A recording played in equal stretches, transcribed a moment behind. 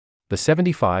The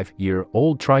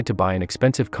 75-year-old tried to buy an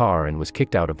expensive car and was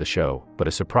kicked out of the show, but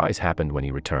a surprise happened when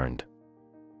he returned.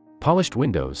 Polished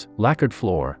windows, lacquered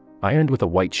floor, ironed with a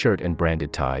white shirt and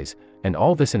branded ties, and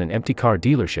all this in an empty car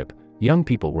dealership. Young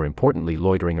people were importantly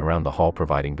loitering around the hall,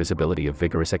 providing visibility of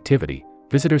vigorous activity.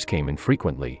 Visitors came in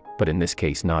frequently, but in this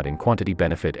case not in quantity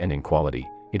benefit and in quality.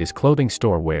 It is clothing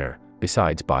store where,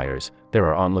 besides buyers, there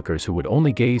are onlookers who would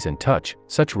only gaze and touch.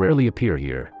 Such rarely appear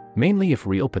here, mainly if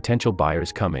real potential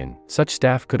buyers come in. Such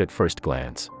staff could at first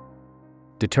glance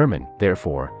determine.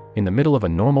 Therefore, in the middle of a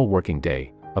normal working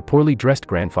day, a poorly dressed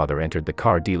grandfather entered the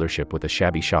car dealership with a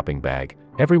shabby shopping bag.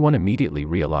 Everyone immediately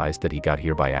realized that he got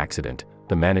here by accident.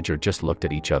 The manager just looked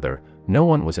at each other. No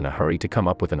one was in a hurry to come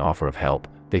up with an offer of help.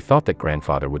 They thought that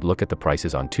grandfather would look at the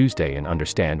prices on Tuesday and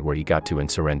understand where he got to and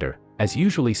surrender, as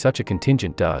usually such a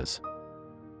contingent does.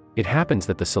 It happens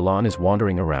that the salon is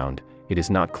wandering around. It is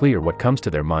not clear what comes to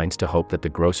their minds to hope that the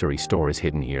grocery store is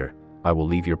hidden here. I will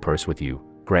leave your purse with you.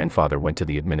 Grandfather went to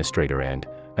the administrator and,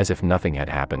 as if nothing had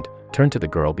happened, turned to the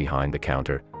girl behind the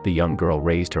counter. The young girl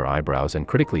raised her eyebrows and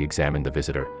critically examined the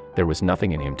visitor. There was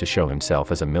nothing in him to show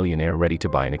himself as a millionaire ready to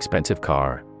buy an expensive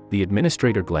car. The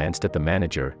administrator glanced at the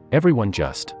manager. Everyone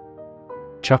just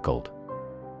chuckled,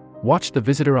 watched the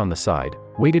visitor on the side,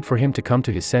 waited for him to come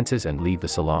to his senses and leave the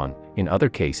salon. In other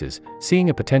cases, seeing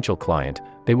a potential client,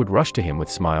 they would rush to him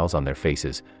with smiles on their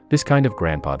faces. This kind of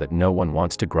grandpa that no one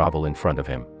wants to grovel in front of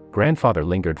him. Grandfather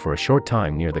lingered for a short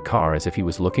time near the car as if he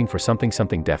was looking for something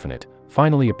definite,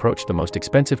 finally approached the most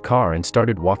expensive car and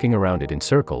started walking around it in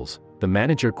circles, the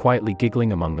manager quietly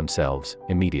giggling among themselves.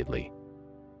 Immediately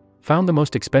found the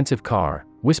most expensive car,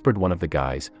 whispered one of the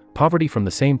guys. Poverty from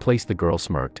the same place. The girl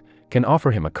smirked. Can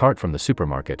offer him a cart from the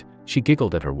supermarket. She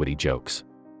giggled at her witty jokes.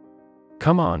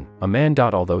 Come on, a man.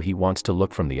 Although he wants to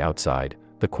look from the outside,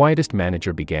 the quietest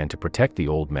manager began to protect the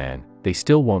old man. They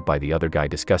still won't buy. The other guy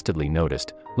disgustedly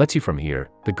noticed. Let's you from here,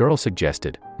 the girl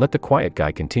suggested. Let the quiet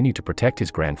guy continue to protect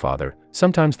his grandfather.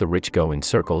 Sometimes the rich go in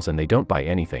circles and they don't buy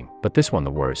anything, but this one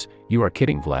the worse. You are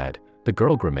kidding, Vlad. The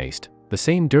girl grimaced. The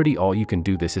same dirty all you can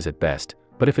do. This is at best,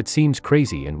 but if it seems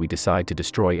crazy and we decide to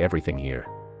destroy everything here,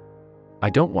 I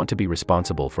don't want to be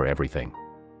responsible for everything.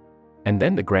 And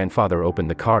then the grandfather opened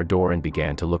the car door and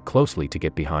began to look closely to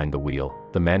get behind the wheel.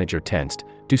 The manager tensed.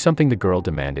 Do something, the girl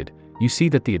demanded. You see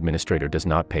that the administrator does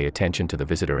not pay attention to the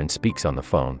visitor and speaks on the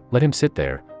phone. Let him sit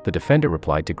there, the defender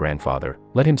replied to grandfather.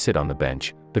 Let him sit on the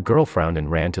bench. The girl frowned and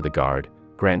ran to the guard.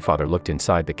 Grandfather looked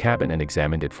inside the cabin and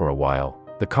examined it for a while.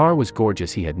 The car was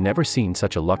gorgeous. He had never seen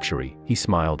such a luxury. He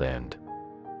smiled and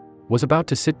was about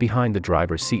to sit behind the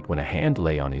driver's seat when a hand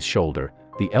lay on his shoulder.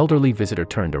 The elderly visitor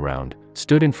turned around.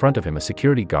 Stood in front of him a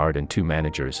security guard and two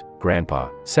managers. Grandpa.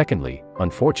 Secondly,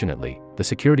 unfortunately, the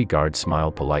security guard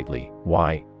smiled politely.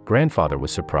 Why? Grandfather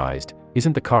was surprised.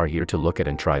 Isn't the car here to look at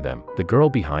and try them? The girl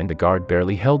behind the guard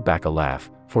barely held back a laugh.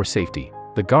 For safety.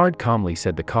 The guard calmly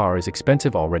said the car is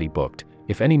expensive, already booked.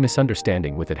 If any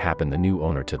misunderstanding with it happen, the new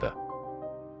owner to the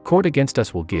court against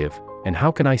us will give. And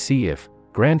how can I see if?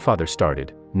 Grandfather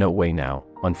started. No way now.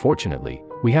 Unfortunately,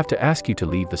 we have to ask you to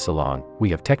leave the salon. We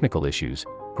have technical issues.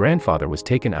 Grandfather was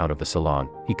taken out of the salon.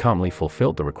 He calmly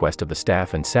fulfilled the request of the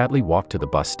staff and sadly walked to the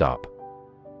bus stop.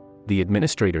 The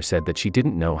administrator said that she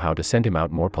didn't know how to send him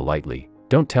out more politely.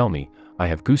 Don't tell me, I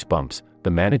have goosebumps.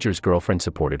 The manager's girlfriend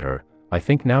supported her. I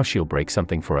think now she'll break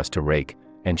something for us to rake.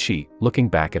 And she, looking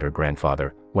back at her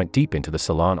grandfather, went deep into the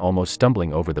salon, almost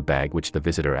stumbling over the bag which the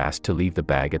visitor asked to leave the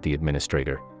bag at the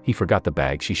administrator. He forgot the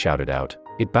bag, she shouted out.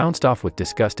 It bounced off with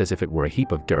disgust as if it were a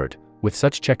heap of dirt. With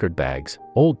such checkered bags,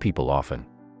 old people often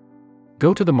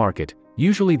go to the market.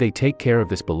 Usually they take care of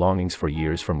this belongings for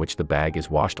years, from which the bag is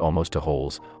washed almost to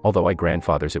holes. Although I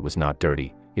grandfather's it was not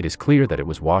dirty. It is clear that it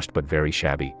was washed but very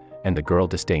shabby, and the girl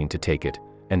disdained to take it.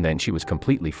 And then she was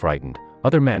completely frightened.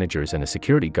 Other managers and a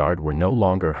security guard were no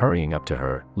longer hurrying up to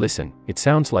her. Listen, it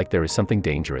sounds like there is something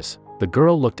dangerous. The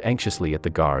girl looked anxiously at the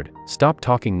guard. Stop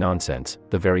talking nonsense.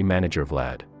 The very manager,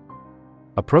 Vlad,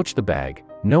 approached the bag.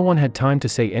 No one had time to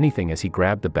say anything as he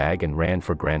grabbed the bag and ran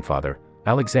for grandfather.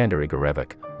 Alexander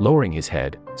Igorevich, lowering his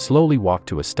head, slowly walked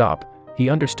to a stop. He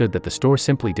understood that the store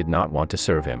simply did not want to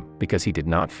serve him, because he did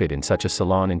not fit in such a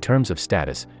salon in terms of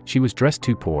status. She was dressed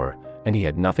too poor, and he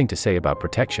had nothing to say about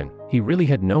protection. He really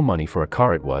had no money for a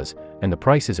car it was, and the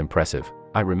price is impressive.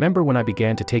 I remember when I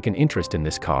began to take an interest in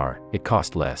this car, it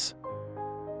cost less.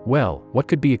 Well, what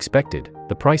could be expected?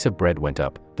 The price of bread went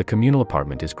up, the communal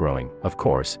apartment is growing, of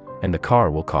course, and the car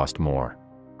will cost more.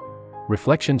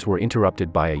 Reflections were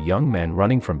interrupted by a young man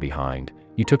running from behind.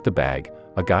 You took the bag.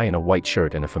 A guy in a white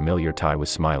shirt and a familiar tie was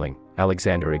smiling.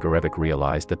 Alexander Igorevich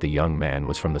realized that the young man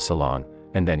was from the salon,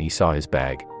 and then he saw his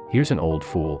bag. Here's an old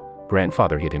fool.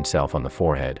 Grandfather hit himself on the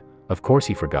forehead. Of course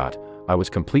he forgot. I was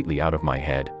completely out of my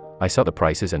head. I saw the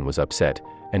prices and was upset.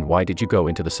 And why did you go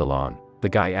into the salon? The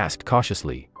guy asked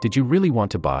cautiously. Did you really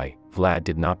want to buy? Vlad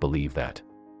did not believe that.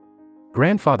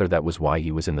 Grandfather, that was why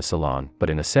he was in the salon, but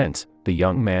in a sense, the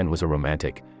young man was a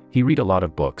romantic. He read a lot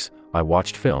of books. I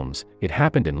watched films. It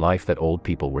happened in life that old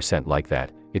people were sent like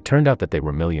that. It turned out that they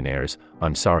were millionaires.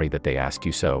 I'm sorry that they asked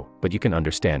you so, but you can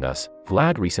understand us.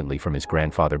 Vlad recently from his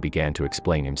grandfather began to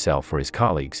explain himself for his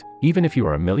colleagues. Even if you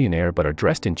are a millionaire but are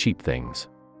dressed in cheap things,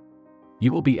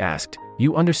 you will be asked.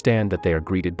 You understand that they are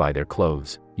greeted by their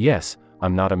clothes. Yes,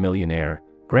 I'm not a millionaire.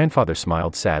 Grandfather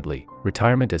smiled sadly.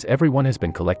 Retirement, as everyone has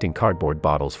been collecting cardboard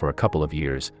bottles for a couple of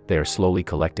years. They are slowly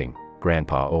collecting.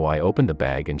 Grandpa, oh, I opened the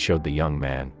bag and showed the young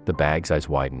man. The bag's eyes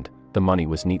widened. The money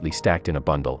was neatly stacked in a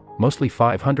bundle, mostly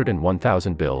 500 and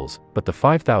 1,000 bills, but the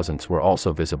 5,000s were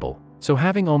also visible. So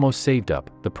having almost saved up,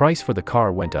 the price for the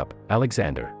car went up.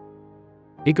 Alexander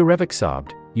Igorevich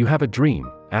sobbed. You have a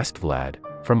dream? Asked Vlad.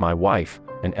 From my wife.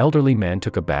 An elderly man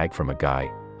took a bag from a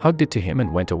guy, hugged it to him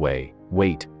and went away.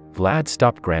 Wait. Vlad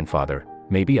stopped Grandfather.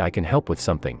 Maybe I can help with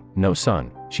something. No,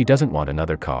 son, she doesn't want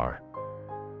another car.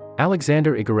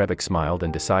 Alexander Igorevich smiled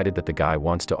and decided that the guy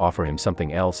wants to offer him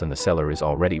something else and the seller is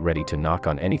already ready to knock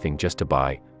on anything just to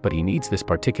buy, but he needs this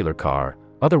particular car,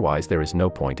 otherwise there is no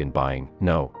point in buying.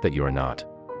 No, that you are not.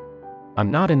 I'm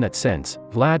not in that sense.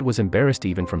 Vlad was embarrassed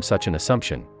even from such an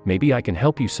assumption. Maybe I can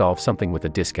help you solve something with a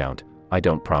discount. I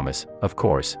don't promise, of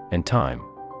course, and time.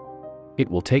 It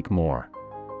will take more.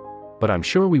 But I'm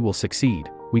sure we will succeed.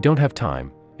 We don't have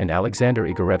time. And Alexander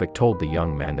Igorevich told the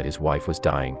young man that his wife was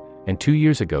dying. And 2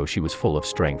 years ago she was full of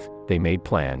strength. They made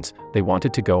plans. They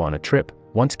wanted to go on a trip.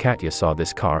 Once Katya saw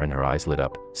this car and her eyes lit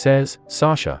up. Says,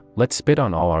 Sasha, let's spit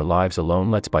on all our lives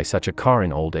alone. Let's buy such a car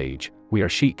in old age. We are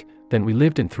chic. Then we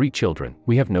lived in 3 children.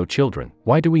 We have no children.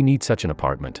 Why do we need such an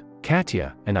apartment?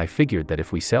 Katya and I figured that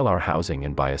if we sell our housing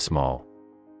and buy a small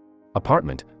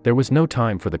apartment, there was no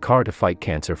time for the car to fight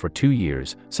cancer for 2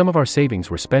 years. Some of our savings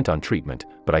were spent on treatment,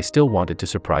 but I still wanted to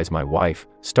surprise my wife.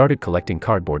 Started collecting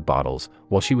cardboard bottles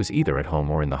while she was either at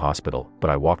home or in the hospital, but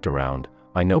I walked around.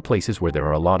 I know places where there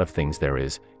are a lot of things there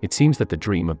is. It seems that the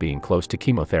dream of being close to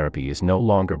chemotherapy is no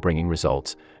longer bringing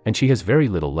results, and she has very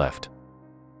little left.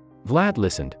 Vlad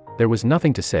listened. There was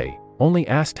nothing to say, only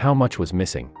asked how much was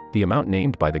missing. The amount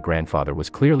named by the grandfather was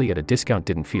clearly at a discount.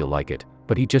 Didn't feel like it,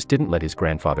 but he just didn't let his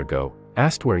grandfather go.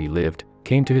 Asked where he lived,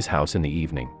 came to his house in the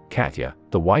evening. Katya,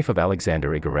 the wife of Alexander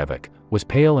Igorevich, was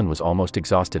pale and was almost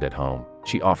exhausted at home.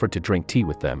 She offered to drink tea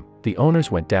with them. The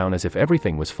owners went down as if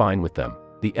everything was fine with them.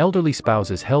 The elderly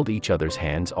spouses held each other's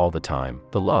hands all the time.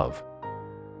 The love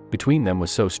between them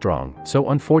was so strong, so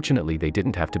unfortunately they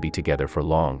didn't have to be together for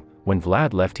long. When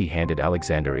Vlad left, he handed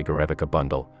Alexander Igorevich a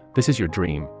bundle. This is your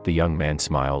dream. The young man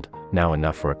smiled. Now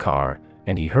enough for a car,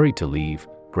 and he hurried to leave.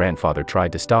 Grandfather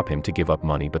tried to stop him to give up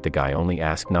money, but the guy only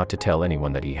asked not to tell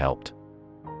anyone that he helped.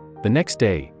 The next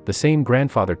day, the same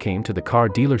grandfather came to the car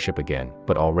dealership again,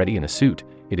 but already in a suit.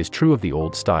 It is true of the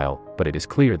old style, but it is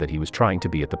clear that he was trying to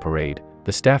be at the parade.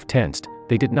 The staff tensed.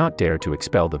 They did not dare to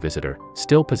expel the visitor,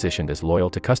 still positioned as loyal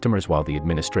to customers while the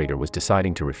administrator was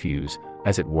deciding to refuse,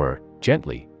 as it were,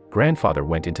 gently. Grandfather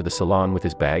went into the salon with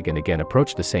his bag and again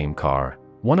approached the same car.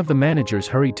 One of the managers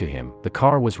hurried to him. The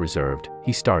car was reserved.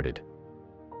 He started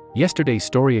yesterday's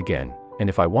story again. And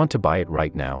if I want to buy it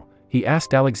right now? He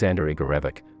asked Alexander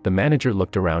Igorevich. The manager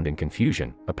looked around in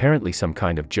confusion, apparently some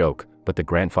kind of joke, but the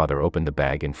grandfather opened the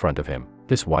bag in front of him.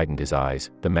 This widened his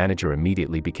eyes. The manager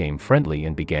immediately became friendly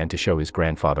and began to show his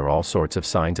grandfather all sorts of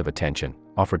signs of attention,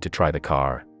 offered to try the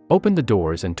car, opened the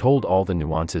doors and told all the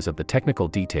nuances of the technical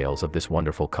details of this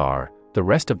wonderful car. The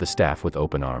rest of the staff with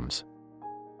open arms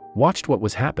watched what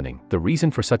was happening. The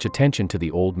reason for such attention to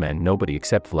the old man nobody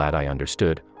except Vlad I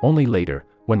understood. Only later,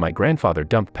 when my grandfather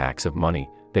dumped packs of money,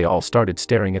 they all started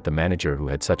staring at the manager who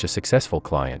had such a successful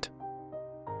client.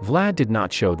 Vlad did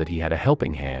not show that he had a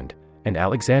helping hand, and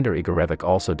Alexander Igorevich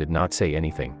also did not say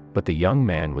anything, but the young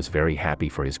man was very happy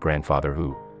for his grandfather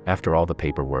who, after all the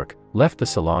paperwork, left the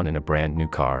salon in a brand new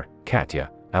car.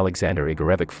 Katya, Alexander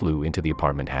Igorevich flew into the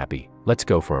apartment happy. Let's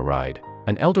go for a ride.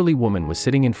 An elderly woman was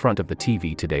sitting in front of the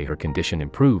TV today. Her condition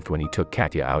improved when he took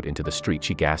Katya out into the street.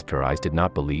 She gasped. Her eyes did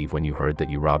not believe when you heard that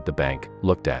you robbed the bank.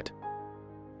 Looked at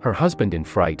her husband in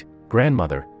fright.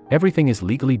 Grandmother, everything is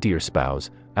legally, dear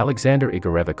spouse. Alexander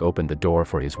Igorevich opened the door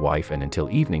for his wife, and until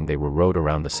evening they were rode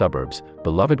around the suburbs.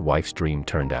 Beloved wife's dream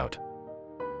turned out.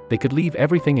 They could leave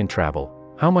everything and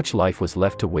travel. How much life was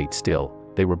left to wait still?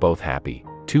 They were both happy.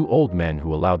 2 old men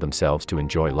who allowed themselves to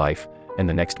enjoy life, and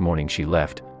the next morning she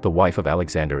left. The wife of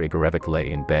Alexander Igorevich lay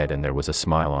in bed and there was a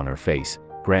smile on her face.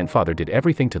 Grandfather did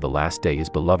everything to the last day his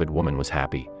beloved woman was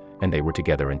happy, and they were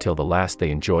together until the last they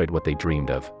enjoyed what they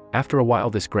dreamed of. After a while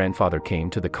this grandfather came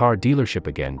to the car dealership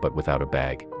again but without a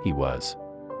bag. He was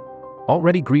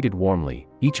already greeted warmly.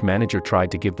 Each manager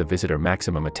tried to give the visitor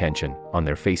maximum attention. On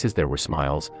their faces there were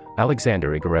smiles.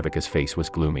 Alexander Igorevic's face was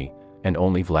gloomy, and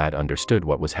only Vlad understood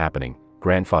what was happening.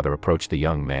 Grandfather approached the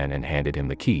young man and handed him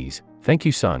the keys. "Thank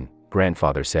you, son,"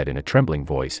 grandfather said in a trembling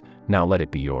voice, "now let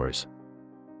it be yours."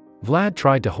 Vlad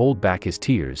tried to hold back his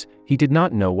tears. He did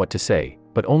not know what to say,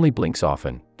 but only blinks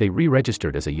often. They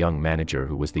re-registered as a young manager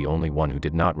who was the only one who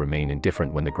did not remain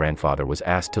indifferent when the grandfather was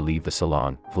asked to leave the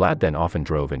salon. Vlad then often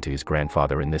drove into his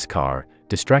grandfather in this car,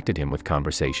 distracted him with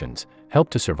conversations,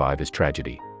 helped to survive his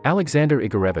tragedy. Alexander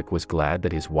Igorevic was glad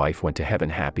that his wife went to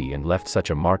heaven happy and left such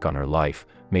a mark on her life,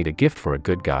 made a gift for a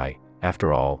good guy.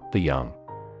 After all, the young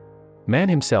man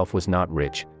himself was not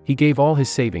rich. He gave all his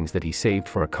savings that he saved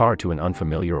for a car to an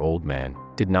unfamiliar old man,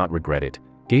 did not regret it,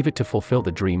 gave it to fulfill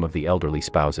the dream of the elderly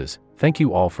spouses. Thank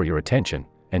you all for your attention,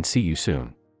 and see you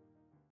soon.